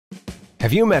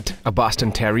Have you met a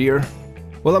Boston Terrier?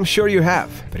 Well, I'm sure you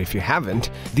have, but if you haven't,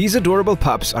 these adorable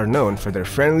pups are known for their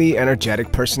friendly,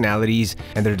 energetic personalities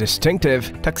and their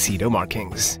distinctive tuxedo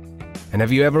markings. And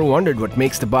have you ever wondered what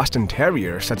makes the Boston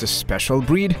Terrier such a special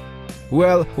breed?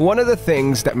 Well, one of the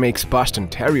things that makes Boston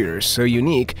Terriers so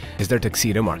unique is their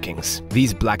tuxedo markings.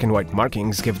 These black and white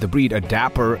markings give the breed a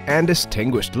dapper and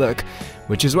distinguished look,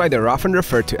 which is why they're often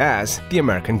referred to as the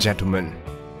American gentleman.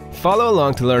 Follow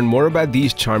along to learn more about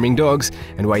these charming dogs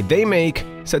and why they make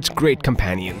such great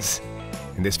companions.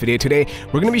 In this video today,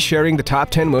 we're going to be sharing the top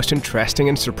 10 most interesting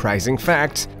and surprising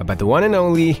facts about the one and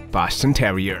only Boston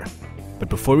Terrier. But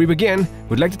before we begin,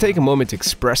 we'd like to take a moment to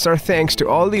express our thanks to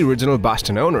all the original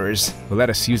Boston owners who let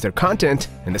us use their content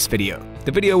in this video.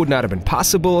 The video would not have been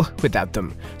possible without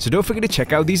them, so don't forget to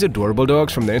check out these adorable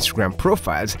dogs from their Instagram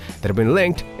profiles that have been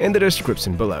linked in the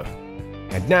description below.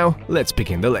 And now, let's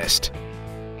begin the list.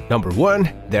 Number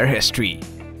 1. Their history.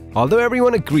 Although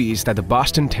everyone agrees that the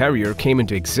Boston Terrier came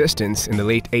into existence in the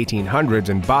late 1800s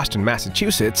in Boston,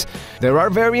 Massachusetts, there are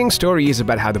varying stories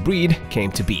about how the breed came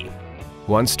to be.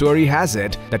 One story has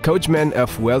it that coachmen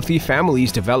of wealthy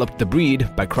families developed the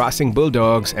breed by crossing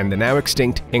Bulldogs and the now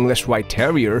extinct English White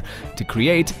Terrier to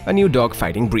create a new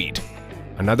dog-fighting breed.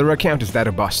 Another account is that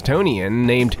a Bostonian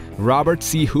named Robert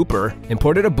C. Hooper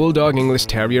imported a Bulldog English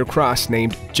Terrier cross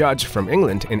named Judge from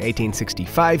England in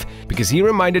 1865 because he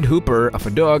reminded Hooper of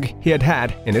a dog he had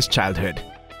had in his childhood.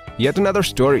 Yet another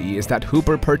story is that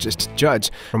Hooper purchased Judge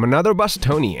from another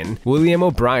Bostonian, William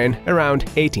O'Brien, around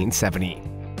 1870.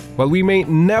 While we may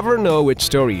never know which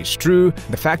story is true,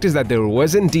 the fact is that there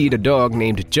was indeed a dog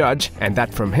named Judge, and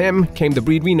that from him came the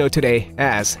breed we know today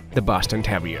as the Boston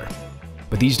Terrier.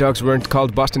 But these dogs weren't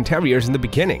called Boston Terriers in the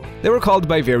beginning. They were called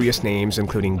by various names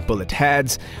including Bullet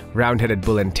Heads, Round-Headed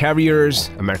Bull Terriers,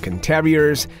 American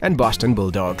Terriers, and Boston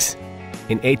Bulldogs.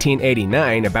 In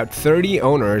 1889, about 30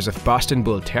 owners of Boston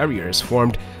Bull Terriers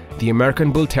formed the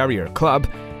American Bull Terrier Club,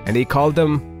 and they called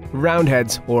them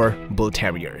Roundheads or Bull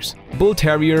Terriers. Bull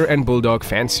Terrier and Bulldog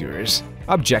fanciers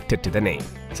objected to the name.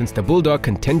 Since the Bulldog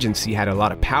contingency had a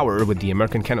lot of power with the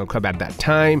American Kennel Club at that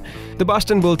time, the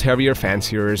Boston Bull Terrier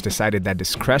fanciers decided that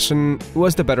discretion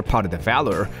was the better part of the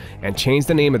valor and changed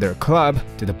the name of their club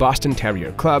to the Boston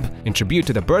Terrier Club in tribute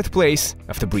to the birthplace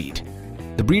of the breed.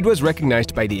 The breed was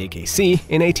recognized by the AKC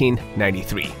in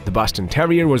 1893. The Boston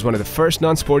Terrier was one of the first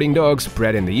non-sporting dogs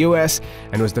bred in the US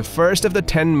and was the first of the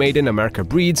 10 Made in America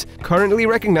breeds currently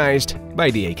recognized by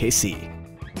the AKC.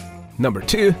 Number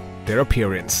 2. Their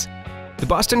appearance. The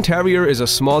Boston Terrier is a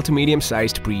small to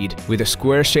medium-sized breed with a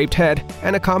square-shaped head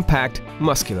and a compact,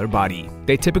 muscular body.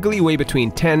 They typically weigh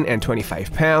between 10 and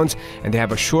 25 pounds, and they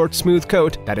have a short, smooth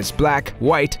coat that is black,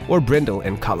 white, or brindle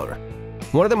in color.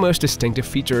 One of the most distinctive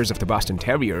features of the Boston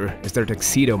Terrier is their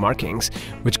tuxedo markings,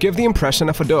 which give the impression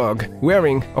of a dog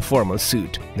wearing a formal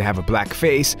suit. They have a black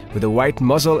face with a white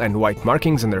muzzle and white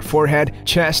markings on their forehead,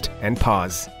 chest, and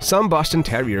paws. Some Boston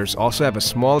Terriers also have a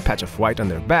small patch of white on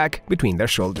their back between their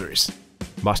shoulders.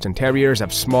 Boston Terriers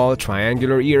have small,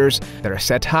 triangular ears that are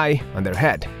set high on their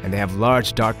head, and they have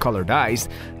large, dark-colored eyes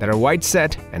that are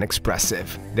wide-set and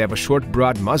expressive. They have a short,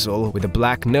 broad muzzle with a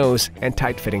black nose and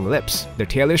tight-fitting lips. Their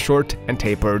tail is short and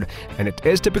tapered, and it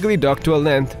is typically docked to a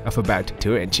length of about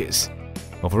 2 inches.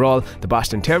 Overall, the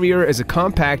Boston Terrier is a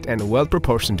compact and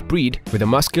well-proportioned breed with a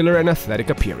muscular and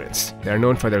athletic appearance. They are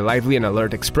known for their lively and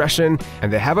alert expression,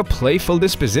 and they have a playful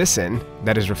disposition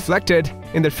that is reflected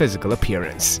in their physical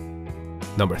appearance.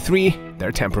 Number 3.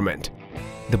 Their temperament.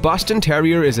 The Boston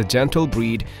Terrier is a gentle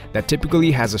breed that typically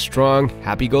has a strong,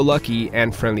 happy-go-lucky,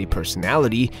 and friendly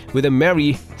personality with a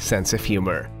merry sense of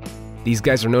humor. These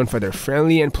guys are known for their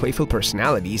friendly and playful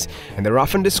personalities, and they're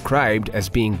often described as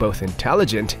being both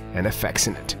intelligent and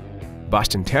affectionate.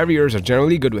 Boston Terriers are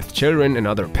generally good with children and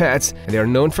other pets, and they are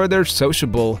known for their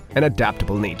sociable and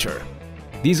adaptable nature.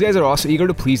 These guys are also eager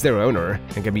to please their owner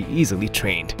and can be easily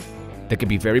trained. They can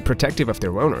be very protective of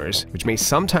their owners, which may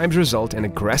sometimes result in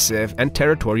aggressive and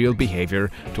territorial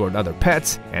behavior toward other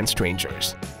pets and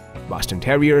strangers. Boston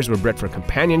Terriers were bred for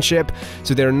companionship,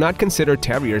 so they are not considered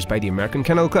terriers by the American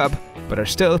Kennel Club, but are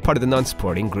still part of the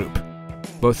non-sporting group.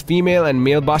 Both female and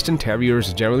male Boston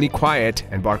Terriers are generally quiet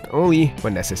and bark only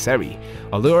when necessary,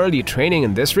 although early training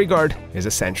in this regard is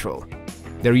essential.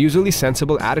 Their usually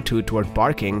sensible attitude toward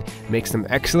barking makes them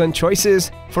excellent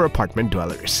choices for apartment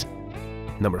dwellers.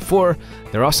 Number 4.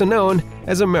 They're also known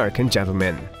as American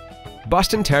gentlemen.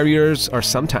 Boston Terriers are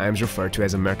sometimes referred to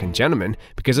as American gentlemen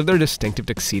because of their distinctive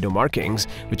tuxedo markings,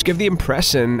 which give the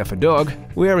impression of a dog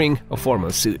wearing a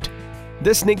formal suit.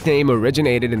 This nickname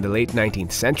originated in the late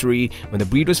 19th century when the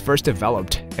breed was first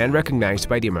developed and recognized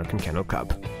by the American Kennel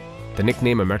Club. The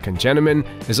nickname American Gentleman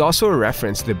is also a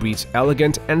reference to the breed's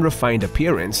elegant and refined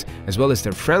appearance, as well as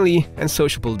their friendly and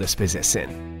sociable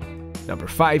disposition. Number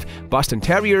 5. Boston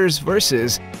Terriers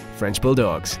versus French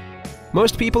Bulldogs.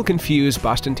 Most people confuse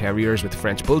Boston Terriers with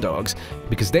French Bulldogs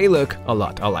because they look a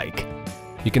lot alike.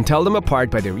 You can tell them apart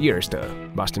by their ears though.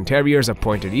 Boston Terriers have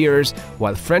pointed ears,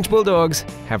 while French Bulldogs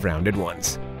have rounded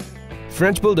ones.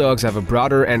 French Bulldogs have a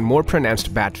broader and more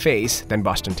pronounced bat face than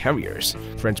Boston Terriers.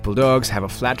 French Bulldogs have a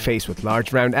flat face with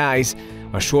large round eyes,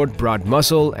 a short broad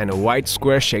muzzle, and a wide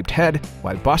square-shaped head,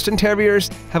 while Boston Terriers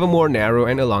have a more narrow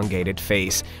and elongated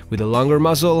face with a longer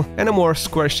muzzle and a more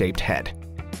square-shaped head.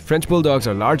 French Bulldogs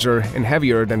are larger and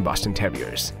heavier than Boston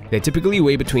Terriers. They typically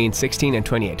weigh between 16 and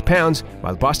 28 pounds,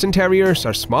 while Boston Terriers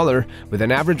are smaller with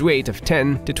an average weight of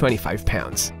 10 to 25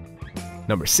 pounds.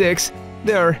 Number 6.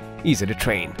 They are easy to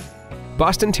train.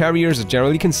 Boston Terriers are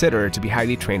generally considered to be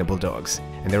highly trainable dogs,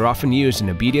 and they're often used in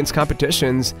obedience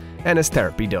competitions and as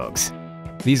therapy dogs.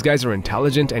 These guys are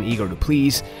intelligent and eager to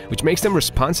please, which makes them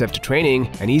responsive to training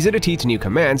and easy to teach new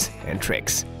commands and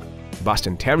tricks.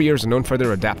 Boston Terriers are known for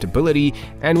their adaptability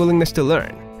and willingness to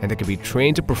learn, and they can be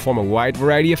trained to perform a wide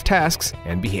variety of tasks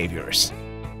and behaviors.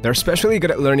 They're especially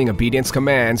good at learning obedience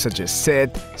commands such as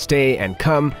sit, stay, and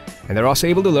come, and they're also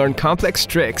able to learn complex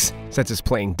tricks such as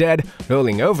playing dead,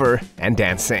 rolling over, and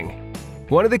dancing.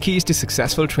 One of the keys to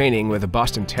successful training with a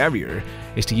Boston Terrier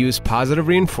is to use positive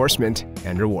reinforcement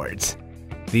and rewards.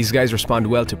 These guys respond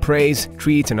well to praise,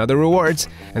 treats, and other rewards,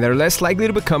 and they're less likely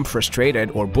to become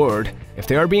frustrated or bored if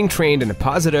they are being trained in a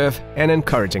positive and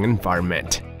encouraging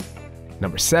environment.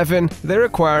 Number 7. They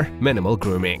require minimal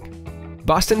grooming.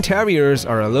 Boston Terriers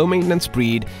are a low-maintenance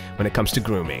breed when it comes to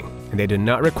grooming, and they do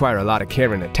not require a lot of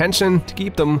care and attention to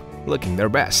keep them looking their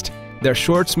best. Their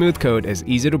short, smooth coat is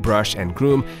easy to brush and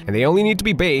groom, and they only need to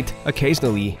be bathed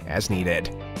occasionally as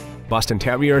needed. Boston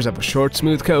Terriers have a short,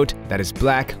 smooth coat that is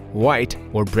black, white,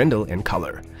 or brindle in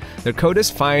color. Their coat is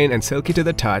fine and silky to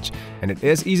the touch, and it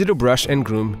is easy to brush and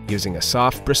groom using a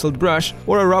soft, bristled brush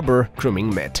or a rubber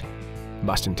grooming mitt.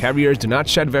 Boston Terriers do not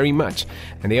shed very much,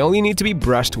 and they only need to be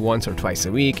brushed once or twice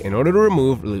a week in order to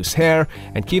remove loose hair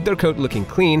and keep their coat looking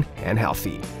clean and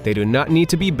healthy. They do not need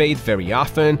to be bathed very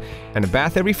often, and a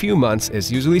bath every few months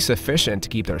is usually sufficient to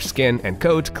keep their skin and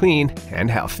coat clean and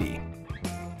healthy.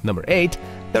 Number 8.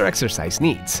 Their exercise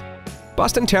needs.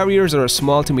 Boston Terriers are a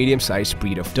small to medium-sized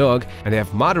breed of dog, and they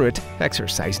have moderate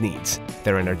exercise needs.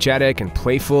 They're energetic and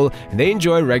playful, and they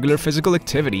enjoy regular physical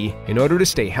activity in order to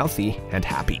stay healthy and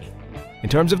happy. In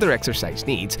terms of their exercise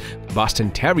needs,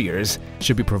 Boston Terriers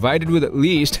should be provided with at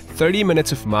least 30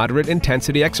 minutes of moderate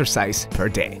intensity exercise per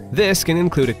day. This can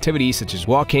include activities such as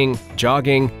walking,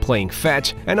 jogging, playing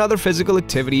fetch, and other physical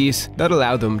activities that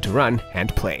allow them to run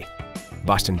and play.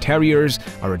 Boston Terriers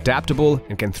are adaptable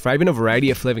and can thrive in a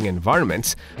variety of living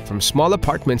environments, from small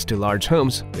apartments to large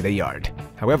homes with a yard.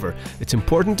 However, it's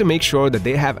important to make sure that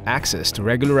they have access to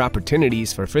regular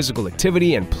opportunities for physical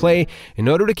activity and play in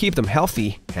order to keep them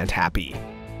healthy and happy.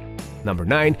 Number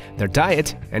 9. Their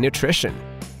diet and nutrition.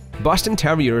 Boston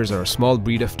Terriers are a small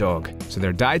breed of dog, so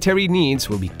their dietary needs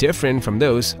will be different from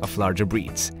those of larger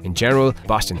breeds. In general,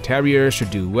 Boston Terriers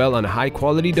should do well on a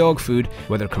high-quality dog food,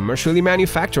 whether commercially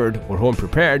manufactured or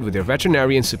home-prepared with their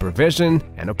veterinarian supervision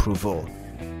and approval.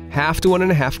 Half to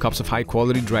 1.5 cups of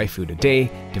high-quality dry food a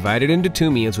day, divided into 2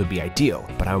 meals would be ideal,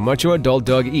 but how much your adult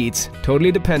dog eats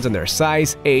totally depends on their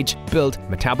size, age, build,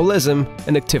 metabolism,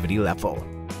 and activity level.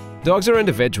 Dogs are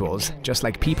individuals, just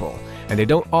like people, and they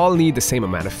don't all need the same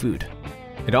amount of food.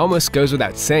 It almost goes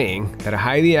without saying that a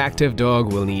highly active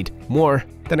dog will need more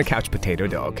than a couch potato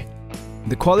dog.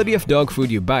 The quality of dog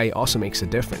food you buy also makes a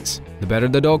difference. The better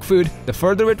the dog food, the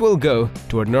further it will go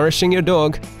toward nourishing your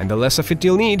dog, and the less of it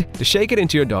you'll need to shake it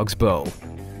into your dog's bowl.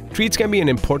 Treats can be an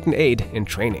important aid in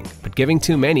training, but giving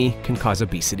too many can cause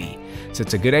obesity, so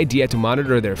it's a good idea to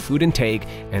monitor their food intake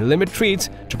and limit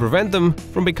treats to prevent them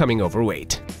from becoming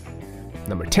overweight.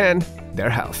 Number 10.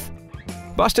 Their health.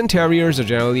 Boston Terriers are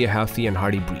generally a healthy and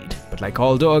hardy breed, but like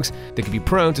all dogs, they can be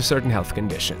prone to certain health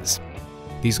conditions.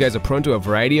 These guys are prone to a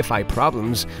variety of eye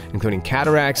problems, including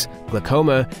cataracts,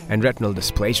 glaucoma, and retinal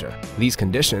dysplasia. These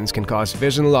conditions can cause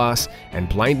vision loss and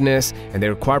blindness, and they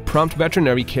require prompt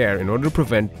veterinary care in order to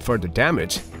prevent further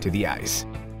damage to the eyes.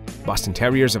 Boston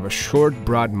Terriers have a short,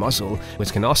 broad muzzle,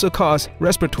 which can also cause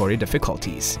respiratory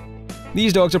difficulties.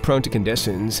 These dogs are prone to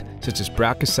conditions such as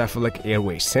brachycephalic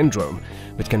airway syndrome,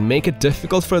 which can make it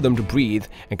difficult for them to breathe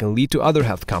and can lead to other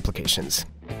health complications.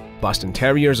 Boston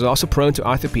Terriers are also prone to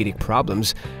orthopedic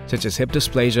problems such as hip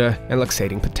dysplasia and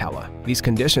luxating patella. These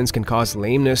conditions can cause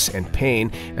lameness and pain,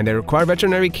 and they require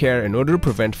veterinary care in order to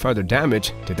prevent further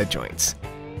damage to the joints.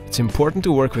 It's important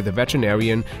to work with a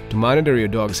veterinarian to monitor your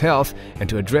dog's health and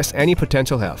to address any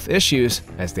potential health issues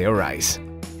as they arise.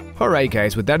 Alright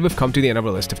guys, with that we've come to the end of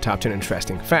our list of top 10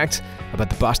 interesting facts about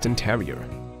the Boston Terrier.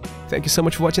 Thank you so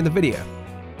much for watching the video.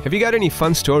 Have you got any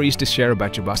fun stories to share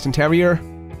about your Boston Terrier?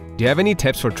 Do you have any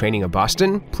tips for training a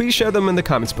Boston? Please share them in the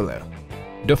comments below.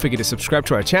 Don't forget to subscribe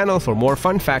to our channel for more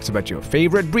fun facts about your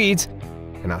favorite breeds,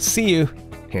 and I'll see you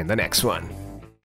in the next one.